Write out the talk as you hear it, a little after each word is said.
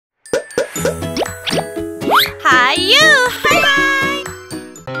하이유 하이유의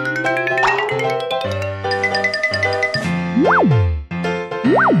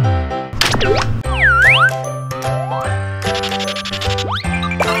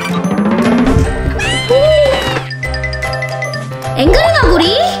앵그리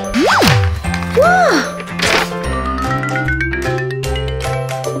너구리?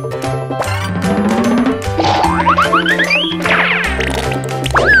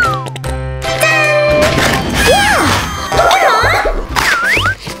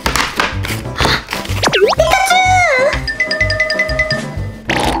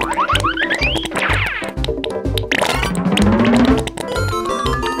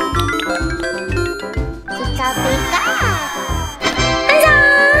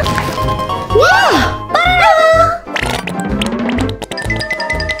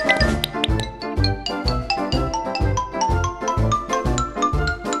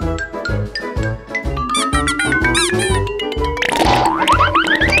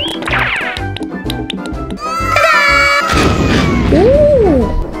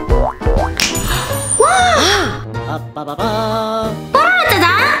 와! 뽀로로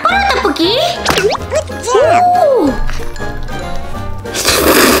짜장! 뽀로로 떡볶이! 오!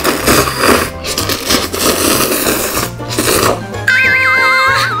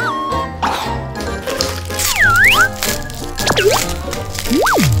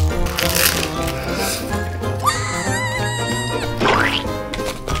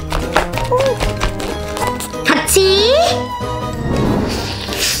 같이!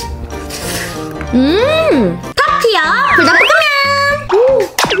 탑티어 불닭볶음면!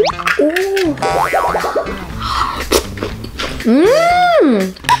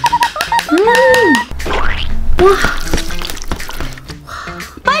 와!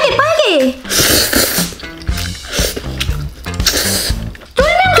 빨개 빨개!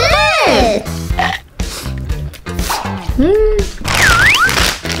 쫄면 그릇!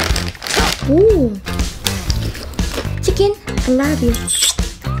 오! 치킨 I love you.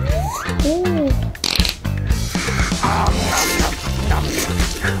 오!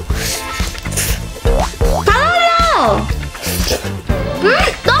 잘 어울려!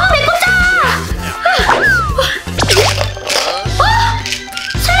 너무 매콤다!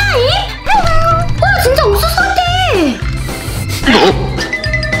 슬라임? 와, 진짜 옥수수 같아!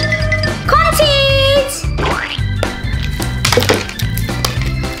 콘치즈!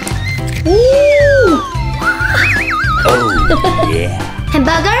 오!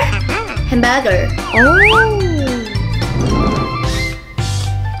 햄버거? 햄버거. 오!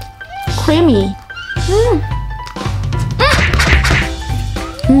 크리미.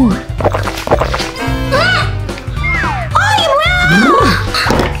 이게 뭐야?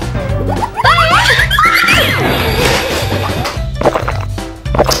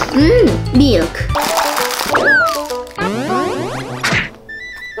 밀크.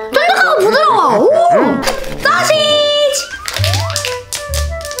 쫀득하고 부드러워. 오! 소시지.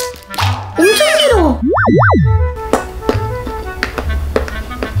 엄청 길어.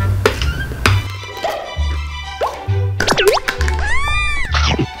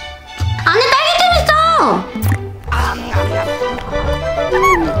 안에 딸기잼 있어.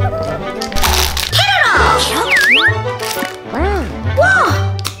 캐러러. 와.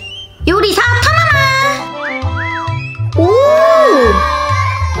 요리사 타마마. 오.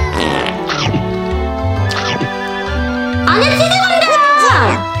 안에 치즈 감자.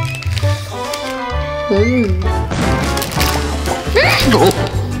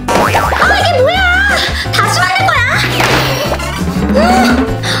 이게 뭐야? 다시 만들 거야? 힘들어.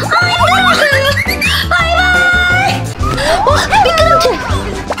 바이바이. 미끄럼틀.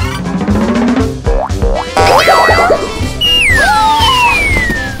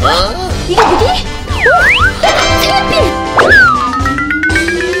 이게 뭐지? 스냅필.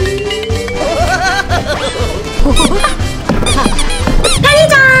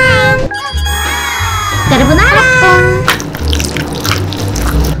 편의점. 여러분 알아.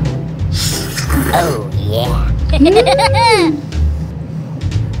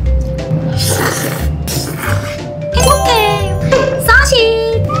 행복해. 소시.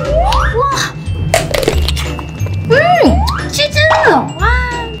 와. 치즈. 와.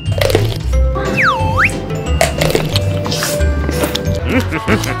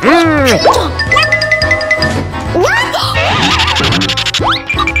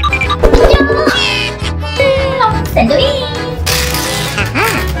 샌드위치.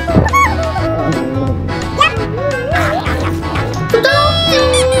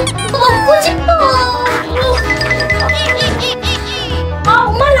 먹고 싶어.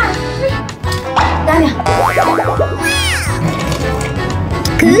 목말라. 라면.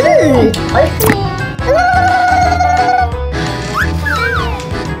 굿. 얼큰해.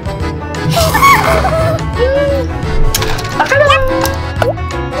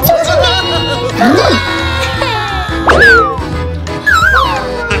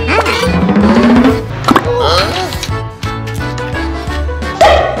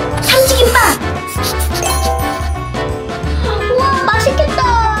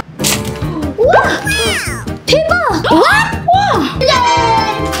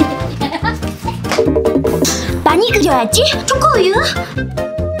 뭐지? 초코우유?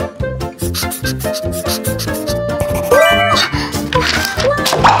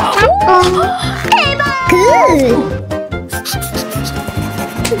 대박! 굿!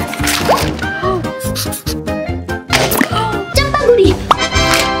 짬바구리!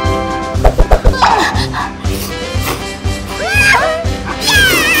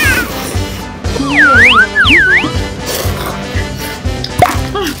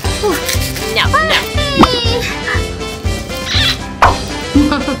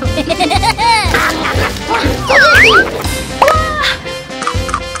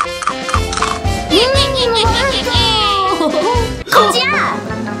 거지야!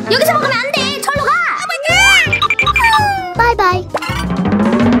 여기서 먹으면 안 돼! 절로 가! 바이바이.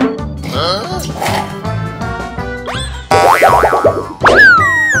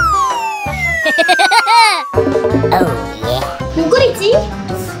 누구리지?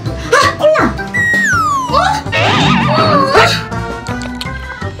 아! 콜라!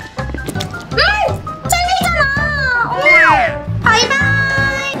 짱이잖아! 바이바이!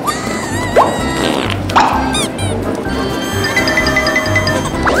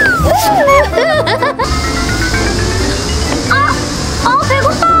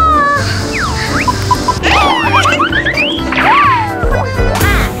 배고파!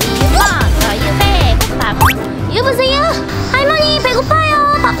 여보세요? 할머니 배고파요.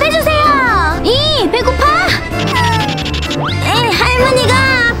 밥 해주세요. 배고파? 할머니가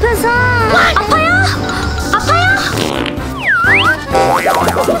아파서. 아파요? 아파요?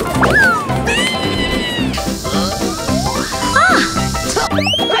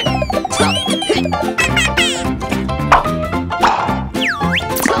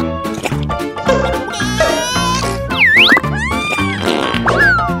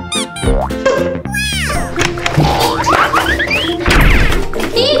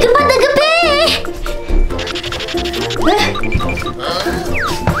 급하다 급해!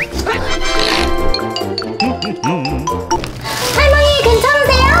 할머니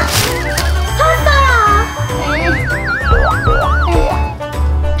괜찮으세요? 왔어요.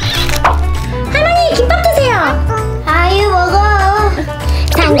 할머니 김밥 드세요. 아유 먹어.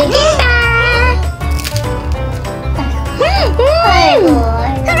 장기김밥. 그래. 너무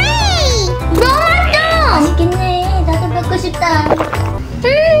맛있어. 맛있겠네. 나도 먹고 싶다.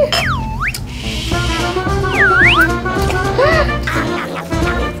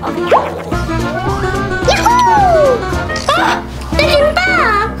 야호! 내 김밥!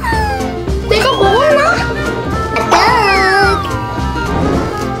 내가 먹었나? 아따!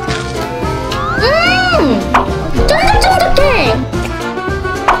 쫀득쫀득해!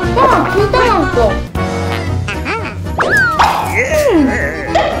 와, 진짜 맛있어!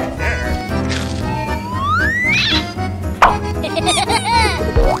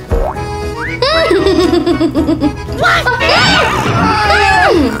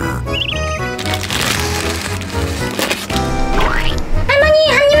 할머니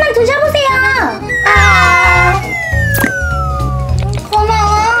한 입만 드셔보세요.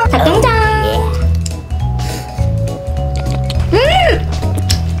 고마워. 닭강정. 매워.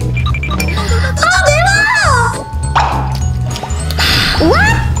 우와.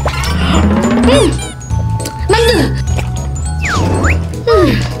 만두.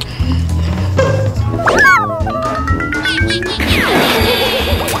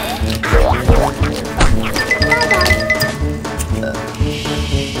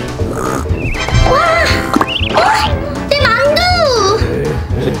 내 만두!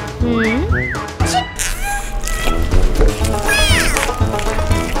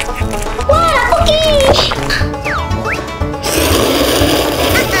 와, 라볶이!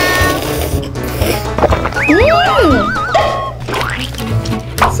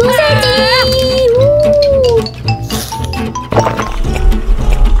 소세지!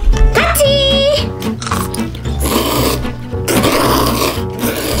 같이!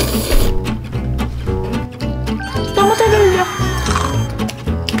 너무 세게 흔들어.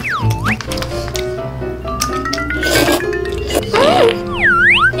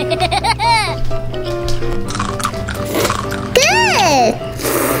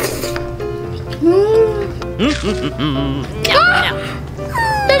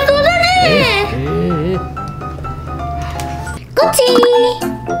 내 소세지! 꼬치!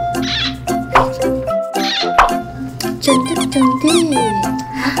 쫀득쫀득.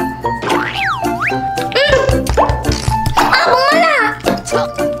 목말라!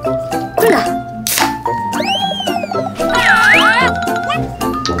 콜라.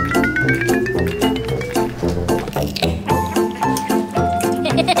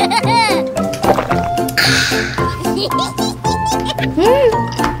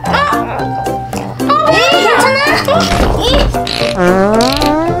 괜찮아?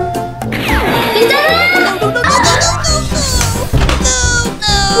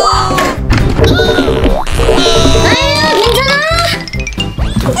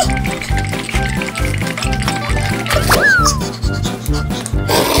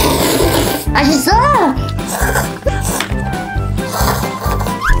 맛있어?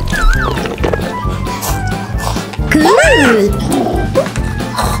 굿!